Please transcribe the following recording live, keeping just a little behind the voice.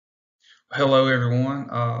Hello, everyone.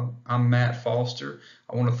 I'm Matt Foster.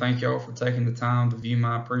 I want to thank y'all for taking the time to view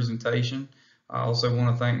my presentation. I also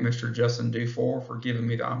want to thank Mr. Justin Dufour for giving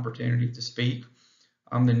me the opportunity to speak.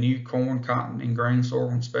 I'm the new corn, cotton, and grain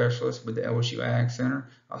sorghum specialist with the LSU Ag Center.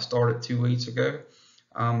 I started 2 weeks ago.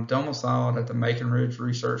 I'm domiciled at the Macon Ridge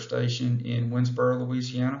Research Station in Winsboro,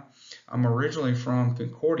 Louisiana. I'm originally from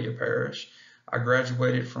Concordia Parish. I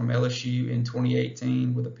graduated from LSU in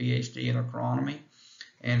 2018 with a PhD in agronomy.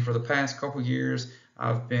 And for the past couple years,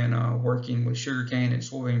 I've been working with sugarcane and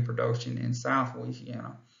soybean production in South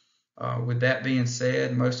Louisiana. With that being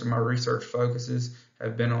said, most of my research focuses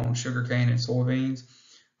have been on sugarcane and soybeans.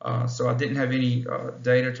 So I didn't have any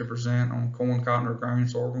data to present on corn, cotton, or grain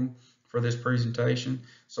sorghum for this presentation.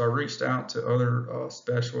 So I reached out to other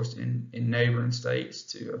specialists in neighboring states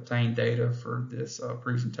to obtain data for this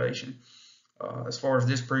presentation. As far as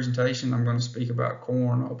this presentation, I'm going to speak about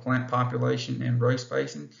corn plant population and row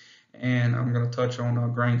spacing, and I'm going to touch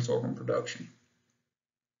on grain sorghum production.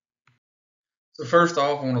 So first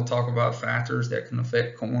off, I want to talk about factors that can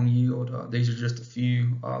affect corn yield. These are just a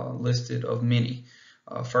few listed of many.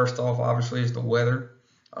 First off, obviously, is the weather,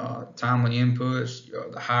 timely inputs,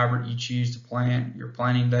 the hybrid you choose to plant, your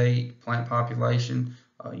planting date, plant population,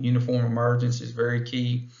 uniform emergence is very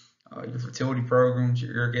key. Your fertility programs,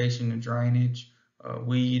 your irrigation and drainage,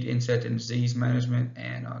 weed, insect, and disease management,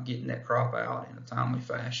 and getting that crop out in a timely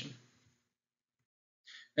fashion.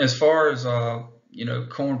 As far as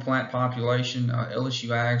corn plant population,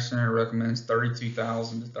 LSU Ag Center recommends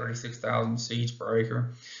 32,000 to 36,000 seeds per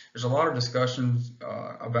acre. There's a lot of discussions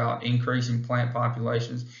about increasing plant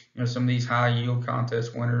populations. Some of these high yield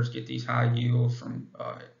contest winners get these high yields from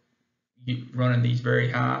running these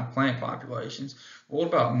very high plant populations. What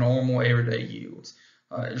about normal everyday yields?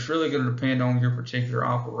 It's really going to depend on your particular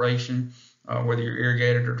operation, whether you're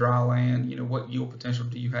irrigated or dry land. What yield potential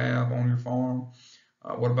do you have on your farm?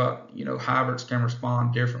 What about, hybrids can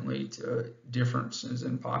respond differently to differences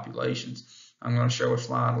in populations. I'm going to show a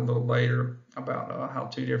slide a little later about how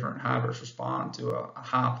two different hybrids respond to a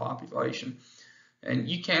high population. And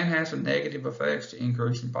you can have some negative effects to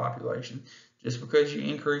increasing population. Just because you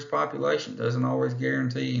increase population doesn't always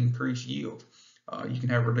guarantee increased yield. You can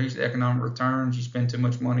have reduced economic returns. You spend too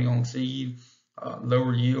much money on seed,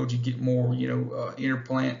 lower yields. You get more,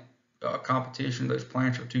 interplant competition. Those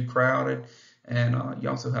plants are too crowded, and you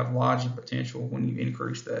also have lodging potential when you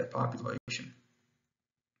increase that population.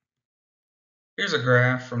 Here's a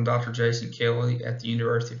graph from Dr. Jason Kelly at the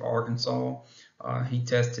University of Arkansas. He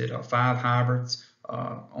tested 5 hybrids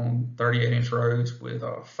on 38-inch rows with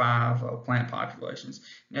 5 plant populations.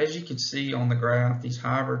 And as you can see on the graph, these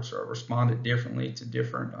hybrids responded differently to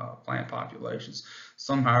different plant populations.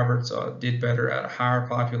 Some hybrids did better at a higher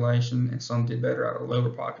population, and some did better at a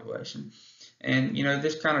lower population. And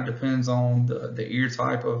this kind of depends on the ear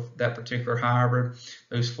type of that particular hybrid.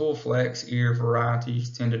 Those full flex ear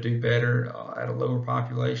varieties tend to do better at a lower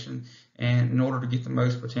population. And in order to get the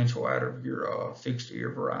most potential out of your fixed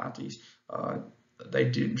ear varieties,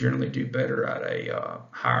 they generally do better at a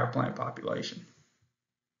higher plant population.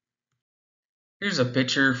 Here's a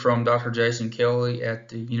picture from Dr. Jason Kelly at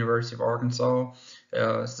the University of Arkansas.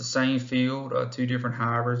 It's the same field, 2 different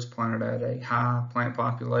hybrids planted at a high plant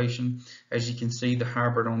population. As you can see, the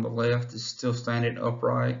hybrid on the left is still standing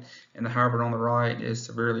upright, and the hybrid on the right is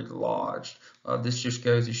severely lodged. This just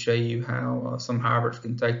goes to show you how some hybrids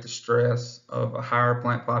can take the stress of higher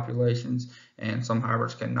plant populations, and some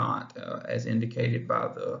hybrids cannot, as indicated by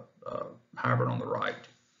the hybrid on the right.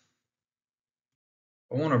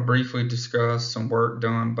 I want to briefly discuss some work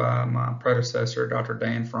done by my predecessor, Dr.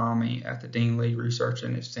 Dan Fromme, at the Dean Lee Research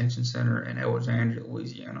and Extension Center in Alexandria,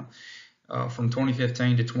 Louisiana. From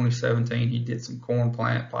 2015 to 2017, he did some corn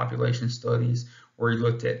plant population studies where he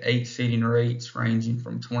looked at 8 seeding rates ranging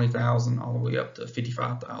from 20,000 all the way up to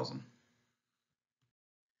 55,000.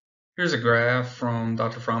 Here's a graph from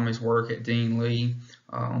Dr. Fromme's work at Dean Lee.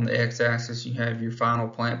 On the x-axis, you have your final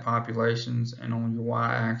plant populations, and on your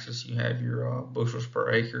y-axis, you have your bushels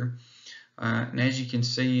per acre. And as you can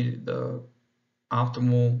see, the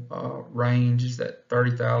optimal range is that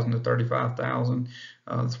 30,000 to 35,000.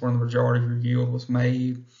 That's where the majority of your yield was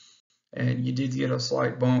made. And you did get a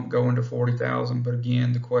slight bump going to 40,000, but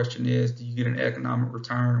again, the question is, do you get an economic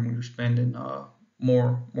return when you're spending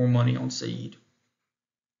more money on seed?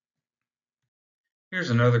 Here's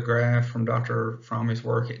another graph from Dr. Fromme's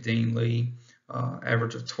work at Dean Lee,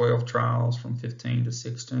 average of 12 trials from 15 to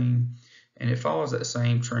 16, and it follows that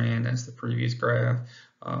same trend as the previous graph.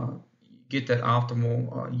 You get that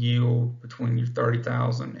optimal yield between your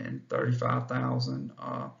 30,000 and 35,000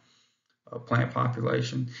 plant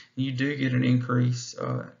population. And you do get an increase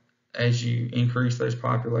as you increase those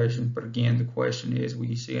populations. But again, the question is, will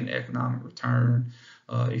you see an economic return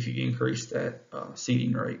if you increase that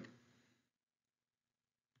seeding rate?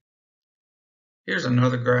 Here's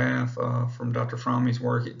another graph from Dr. Frommy's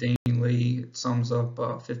work at Dean Lee. It sums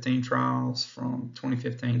up 15 trials from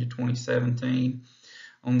 2015 to 2017.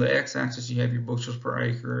 On the x-axis, you have your bushels per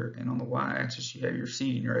acre, and on the y-axis, you have your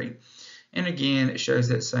seeding rate. And again, it shows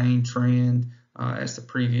that same trend as the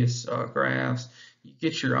previous graphs. You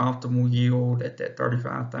get your optimal yield at that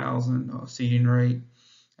 35,000 seeding rate,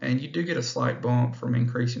 and you do get a slight bump from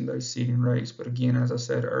increasing those seeding rates. But again, as I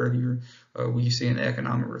said earlier, will you see an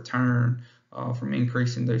economic return from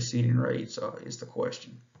increasing those seeding rates is the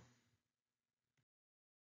question.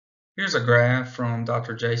 Here's a graph from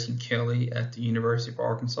Dr. Jason Kelly at the University of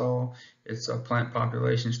Arkansas. It's a plant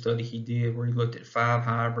population study he did where he looked at 5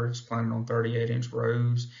 hybrids planted on 38-inch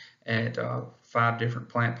rows at 5 different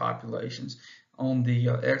plant populations. On the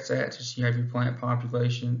x-axis, you have your plant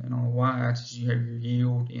population, and on the y-axis, you have your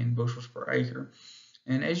yield in bushels per acre.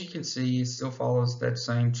 And as you can see, it still follows that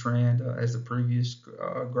same trend as the previous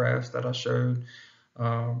graphs that I showed.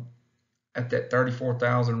 At that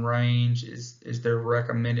 34,000 range is their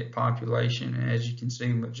recommended population, and as you can see,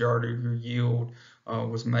 the majority of your yield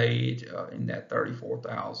was made in that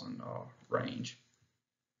 34,000 range.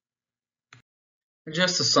 And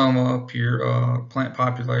just to sum up your plant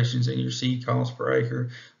populations and your seed cost per acre,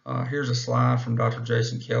 here's a slide from Dr.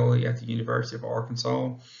 Jason Kelly at the University of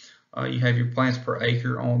Arkansas. You have your plants per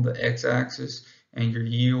acre on the x-axis and your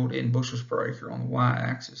yield in bushels per acre on the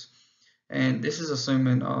y-axis. And this is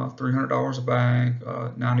assuming $300 a bag,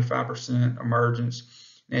 95% emergence.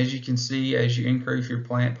 And as you can see, as you increase your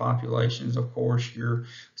plant populations, of course, your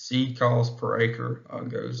seed cost per acre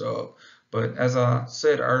goes up. But as I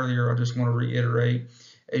said earlier, I just want to reiterate,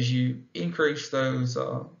 as you increase those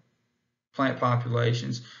plant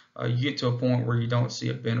populations, you get to a point where you don't see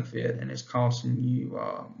a benefit and it's costing you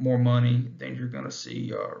more money than you're going to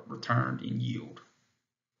see returned in yield.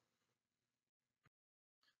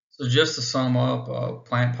 So just to sum up,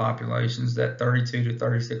 plant populations, that 32 to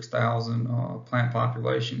 36,000 plant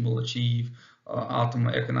population will achieve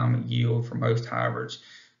optimal economic yield for most hybrids.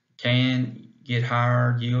 Can get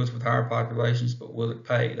higher yields with higher populations, but will it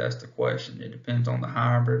pay? That's the question. It depends on the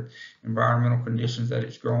hybrid, environmental conditions that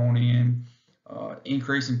it's grown in.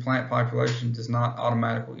 Increasing plant population does not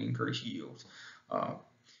automatically increase yields.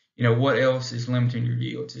 What else is limiting your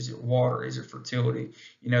yields? Is it water? Is it fertility?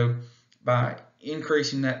 By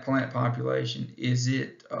increasing that plant population, is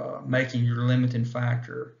it making your limiting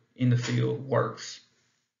factor in the field worse?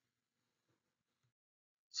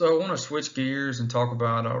 So I want to switch gears and talk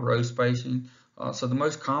about row spacing. So the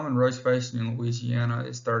most common row spacing in Louisiana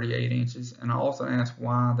is 38 inches, and I often ask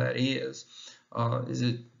why that is. Is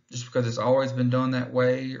it just because it's always been done that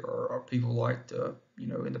way, or are people like to,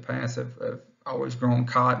 in the past have always grown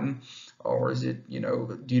cotton, or is it,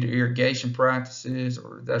 due to irrigation practices,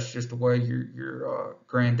 or that's just the way your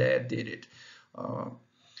granddad did it?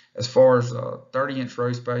 As far as 30-inch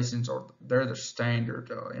row spacings, they're the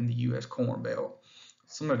standard in the U.S. Corn Belt.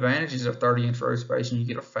 Some advantages of 30-inch row spacing: you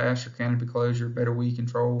get a faster canopy closure, better weed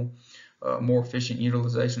control, more efficient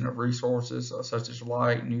utilization of resources such as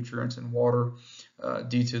light, nutrients, and water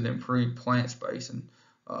due to the improved plant spacing.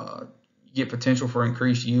 You get potential for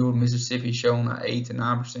increased yield. Mississippi's shown an 8 to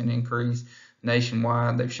 9% increase.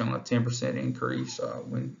 Nationwide, they've shown a 10% increase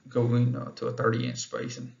when going to a 30-inch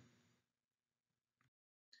spacing.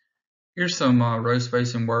 Here's some row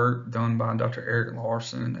spacing work done by Dr. Eric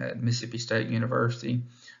Larson at Mississippi State University.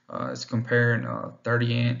 It's comparing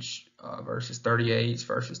 30-inch versus 38s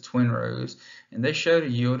versus twin rows, and they showed a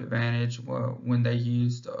yield advantage when they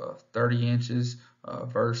used 30 inches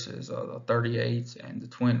versus the 38s and the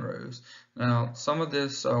twin rows. Now, some of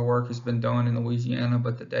this work has been done in Louisiana,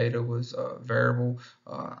 but the data was variable.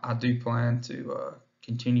 I do plan to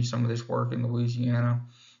continue some of this work in Louisiana,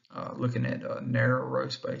 looking at narrow row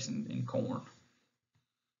spacing in corn.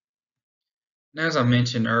 And as I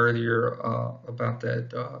mentioned earlier about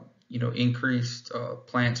that, increased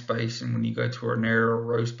plant spacing, when you go to a narrow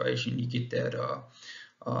row spacing, you get that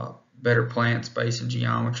better plant spacing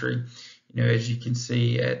geometry. As you can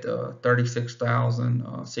see at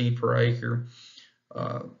 36,000 seed per acre,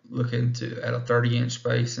 looking at a 30-inch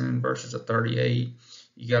spacing versus a 38,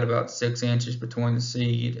 you got about 6 inches between the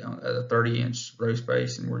seed at a 30-inch row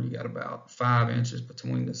spacing, where you got about 5 inches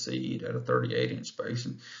between the seed at a 38-inch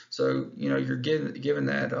spacing. So you're given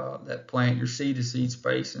that plant, your seed to seed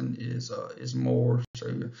spacing is more, so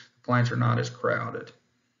the plants are not as crowded.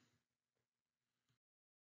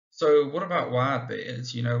 So what about wide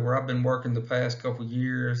beds? Where I've been working the past couple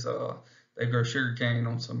years, they grow sugarcane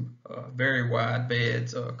on some very wide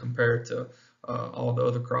beds compared to all the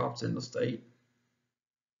other crops in the state.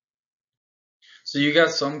 So you got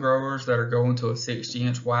some growers that are going to a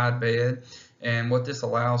 60-inch wide bed, and what this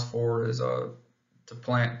allows for is to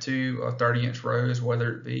plant two 30-inch rows,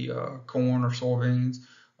 whether it be corn or soybeans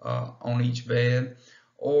on each bed,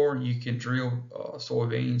 or you can drill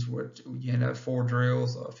soybeans, which you can have four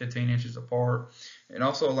drills 15 inches apart. It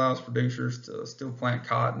also allows producers to still plant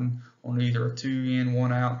cotton on either a 2-in,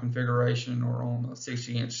 1-out configuration or on a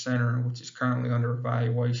 60-inch center, which is currently under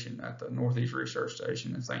evaluation at the Northeast Research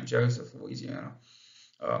Station in St. Joseph, Louisiana.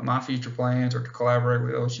 My future plans are to collaborate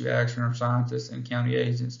with LSU Ag Center scientists and county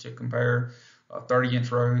agents to compare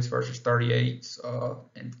 30-inch rows versus 38s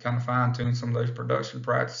and kind of fine tune some of those production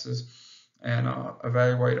practices and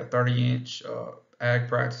evaluate a 30-inch ag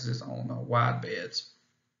practices on wide beds.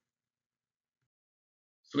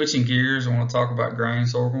 Switching gears, I want to talk about grain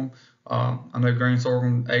sorghum. I know grain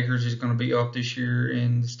sorghum acreage is going to be up this year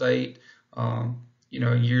in the state. In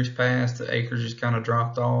years past, the acreage has kind of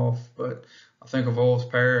dropped off, but I think Avoyelles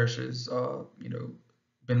Parish has,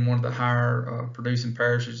 been one of the higher producing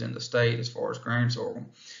parishes in the state as far as grain sorghum.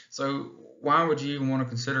 So why would you even want to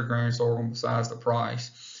consider grain sorghum besides the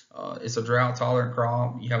price? It's a drought tolerant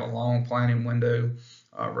crop. You have a long planting window,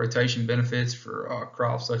 rotation benefits for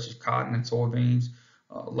crops such as cotton and soybeans,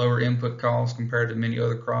 lower input costs compared to many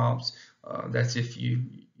other crops. That's if you're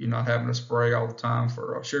not having to spray all the time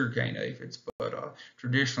for sugarcane aphids, but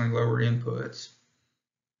traditionally lower inputs.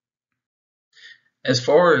 As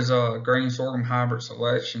far as grain sorghum hybrid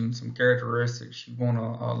selection, some characteristics you want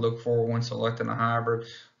to look for when selecting a hybrid.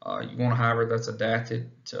 You want a hybrid that's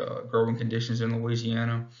adapted to growing conditions in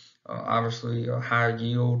Louisiana. Obviously, high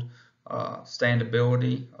yield,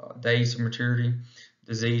 standability, days of maturity,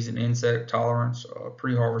 disease and insect tolerance,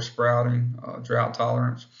 pre-harvest sprouting, drought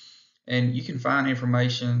tolerance. And you can find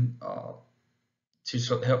information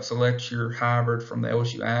to help select your hybrid from the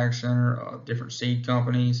LSU Ag Center, different seed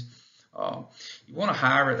companies. You want a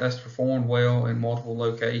hybrid that's performed well in multiple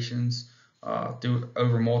locations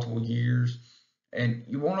over multiple years. And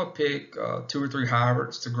you want to pick 2 or 3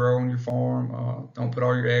 hybrids to grow on your farm. Don't put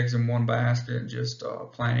all your eggs in one basket, just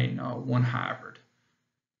planting one hybrid.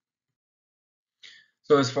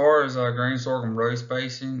 So as far as grain sorghum row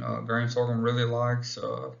spacing, grain sorghum really likes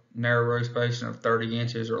narrow row spacing of 30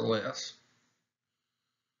 inches or less.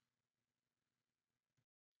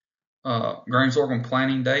 Grain sorghum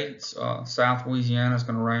planting dates. South Louisiana is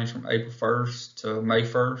going to range from April 1st to May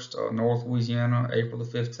 1st. North Louisiana, April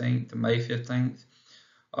the 15th to May 15th.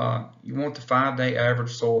 You want the 5-day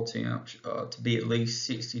average soil temp to be at least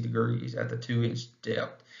 60 degrees at the 2-inch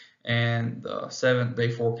depth. And the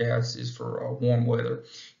 7th-day forecast is for warm weather.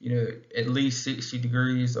 At least 60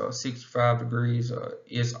 degrees, 65 degrees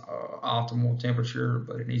is optimal temperature,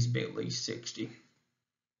 but it needs to be at least 60.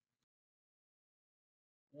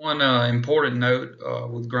 One important note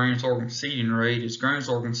with grain sorghum seeding rate is grain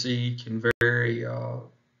sorghum seed can vary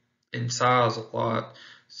in size a lot.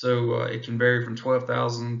 So it can vary from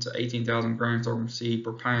 12,000 to 18,000 grain sorghum seed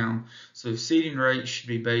per pound. So seeding rate should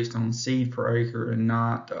be based on seed per acre and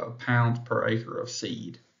not pounds per acre of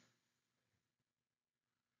seed.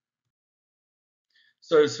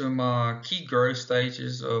 So some key growth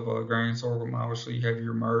stages of grain sorghum, obviously you have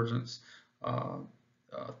your emergence,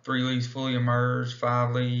 3 leaves fully emerged,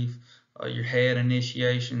 5 leaf, your head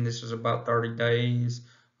initiation, this is about 30 days,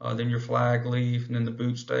 then your flag leaf, and then the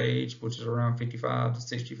boot stage, which is around 55 to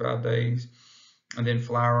 65 days, and then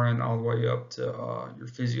flowering all the way up to your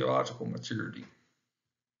physiological maturity.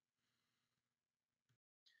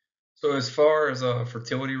 So as far as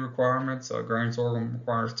fertility requirements, grain sorghum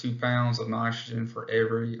requires 2 pounds of nitrogen for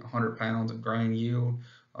every 100 pounds of grain yield.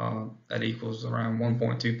 That equals around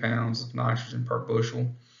 1.2 pounds of nitrogen per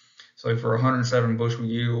bushel. So for 107 bushel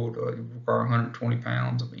yield, you require 120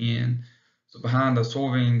 pounds of N. So behind the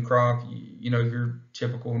soybean crop, your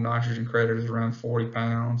typical nitrogen credit is around 40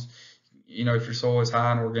 pounds. If your soil is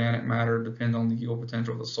high in organic matter, depending on the yield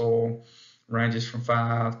potential of the soil, ranges from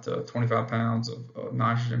 5 to 25 pounds of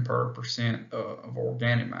nitrogen per percent of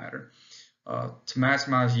organic matter. To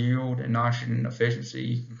maximize yield and nitrogen efficiency,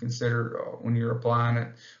 you can consider when you're applying it,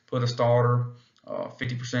 put a starter,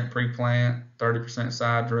 50% pre-plant, 30%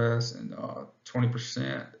 side dress, and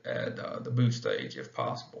 20% at the boot stage if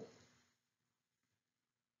possible.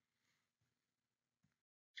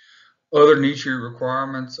 Other nutrient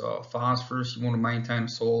requirements, phosphorus, you want to maintain a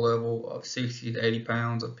soil level of 60 to 80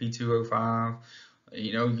 pounds of P2O5.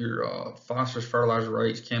 Your phosphorus fertilizer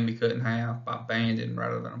rates can be cut in half by banding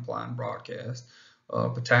rather than applying broadcast.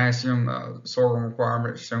 Potassium, sorghum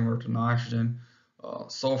requirement is similar to nitrogen.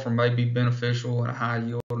 Sulfur may be beneficial in a high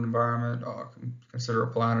yield environment. Consider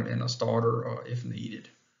applying it in a starter if needed.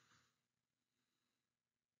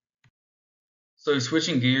 So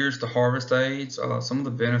switching gears to harvest aids, some of the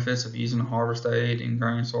benefits of using a harvest aid in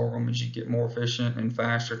grain sorghum is you get more efficient and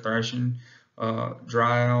faster threshing,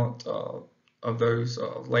 dry out of those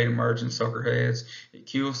late emergent sucker heads. It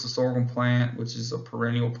kills the sorghum plant, which is a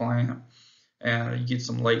perennial plant, and you get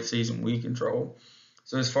some late season weed control.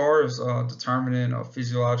 So as far as determining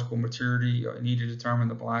physiological maturity, you need to determine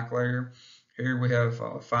the black layer. Here we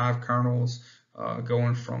have 5 kernels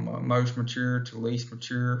going from most mature to least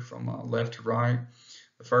mature from left to right.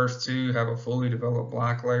 The first 2 have a fully developed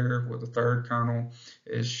black layer, where the third kernel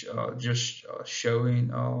is just showing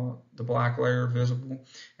the black layer visible,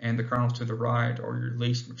 and the kernels to the right are your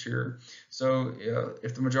least mature. So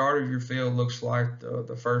if the majority of your field looks like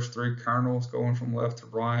the first 3 kernels going from left to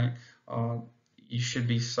right, you should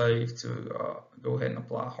be safe to go ahead and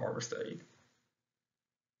apply harvest aid.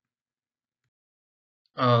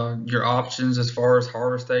 Your options as far as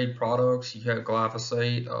harvest aid products, you have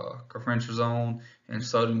glyphosate, carbendazole, and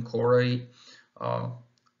sodium chlorate. I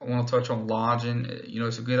want to touch on lodging. You know,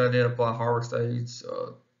 it's a good idea to apply harvest aids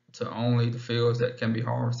to only the fields that can be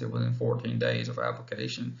harvested within 14 days of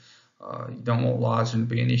application. You don't want lodging to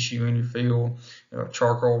be an issue in your field.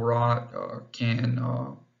 Charcoal rot can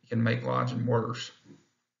make lodging worse.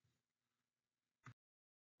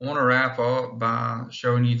 I want to wrap up by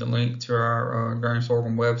showing you the link to our grain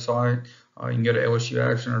sorghum website. You can go to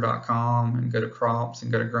lsuagcenter.com and go to crops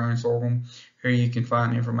and go to grain sorghum. Here you can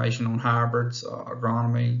find information on hybrids,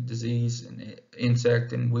 agronomy, disease, and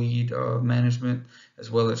insect and weed management, as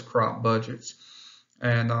well as crop budgets.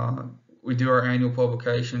 And we do our annual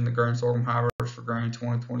publication, the Grain Sorghum Hybrids for Grain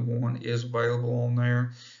 2021 is available on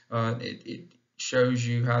there. It shows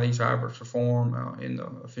you how these hybrids perform in the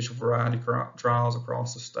official variety trials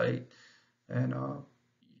across the state. And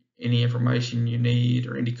any information you need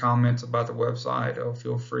or any comments about the website,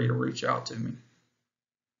 feel free to reach out to me.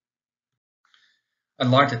 I'd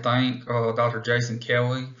like to thank Dr. Jason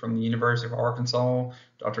Kelly from the University of Arkansas,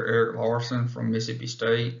 Dr. Eric Larson from Mississippi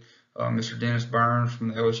State, Mr. Dennis Burns from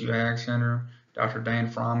the LSU Ag Center, Dr. Dan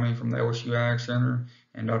Fromme from the LSU Ag Center,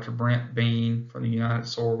 and Dr. Brent Bean from the United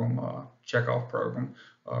Sorghum Checkoff Program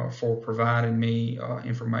for providing me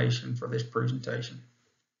information for this presentation.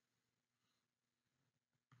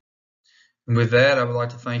 And with that, I would like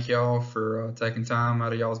to thank y'all for taking time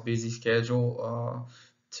out of y'all's busy schedule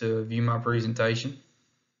to view my presentation.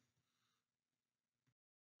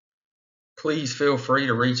 Please feel free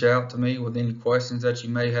to reach out to me with any questions that you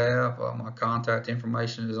may have. My contact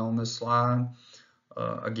information is on this slide.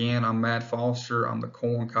 Again, I'm Matt Foster. I'm the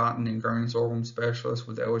Corn, Cotton, and Grain Sorghum Specialist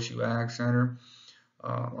with LSU Ag Center.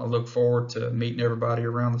 I look forward to meeting everybody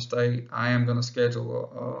around the state. I am going to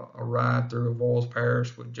schedule a ride through Avoyelles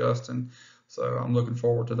Parish with Justin, so I'm looking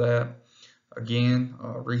forward to that. Again,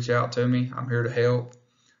 reach out to me. I'm here to help.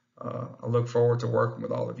 I look forward to working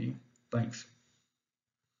with all of you. Thanks.